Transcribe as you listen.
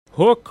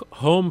Hook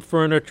Home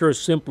Furniture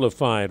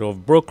Simplified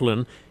of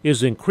Brooklyn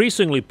is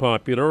increasingly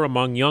popular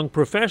among young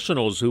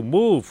professionals who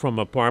move from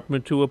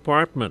apartment to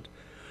apartment.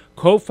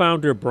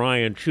 Co-founder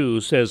Brian Chu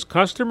says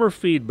customer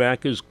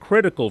feedback is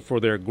critical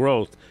for their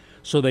growth,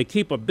 so they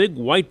keep a big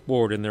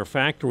whiteboard in their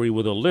factory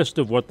with a list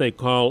of what they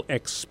call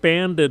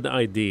expanded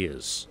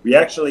ideas. We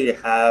actually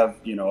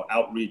have,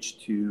 outreach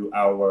to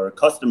our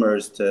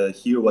customers to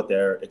hear what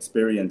their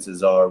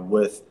experiences are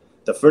with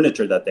the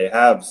furniture that they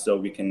have, so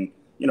we can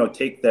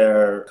take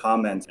their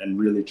comments and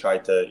really try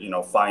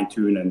to, fine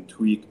tune and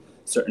tweak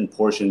certain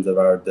portions of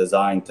our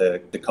design to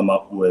come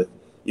up with,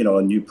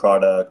 a new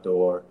product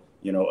or,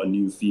 a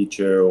new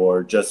feature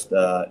or just,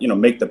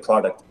 make the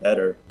product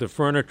better. The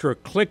furniture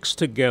clicks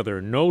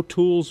together. No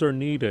tools are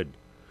needed.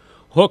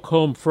 Hook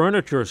Home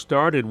Furniture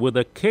started with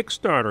a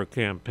Kickstarter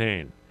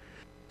campaign.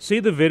 See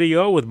the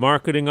video with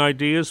marketing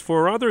ideas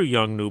for other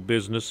young new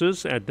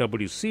businesses at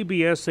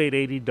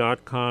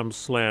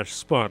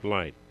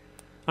WCBS880.com/spotlight.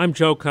 I'm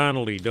Joe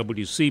Connolly,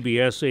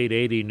 WCBS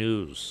 880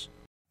 News.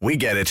 We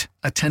get it.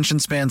 Attention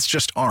spans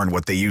just aren't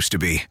what they used to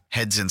be.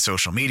 Heads in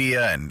social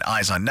media and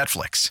eyes on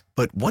Netflix.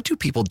 But what do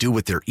people do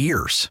with their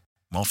ears?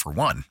 Well, for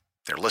one,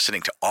 they're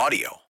listening to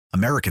audio.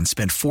 Americans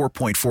spend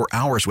 4.4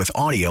 hours with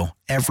audio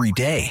every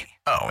day.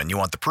 Oh, and you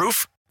want the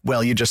proof?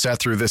 Well, you just sat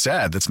through this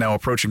ad that's now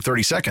approaching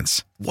 30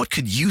 seconds. What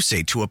could you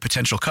say to a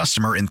potential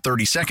customer in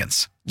 30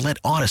 seconds? Let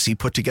Odyssey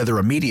put together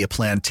a media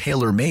plan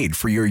tailor-made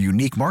for your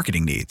unique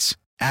marketing needs.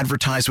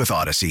 Advertise with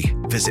Odyssey.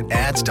 Visit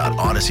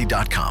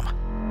ads.odyssey.com.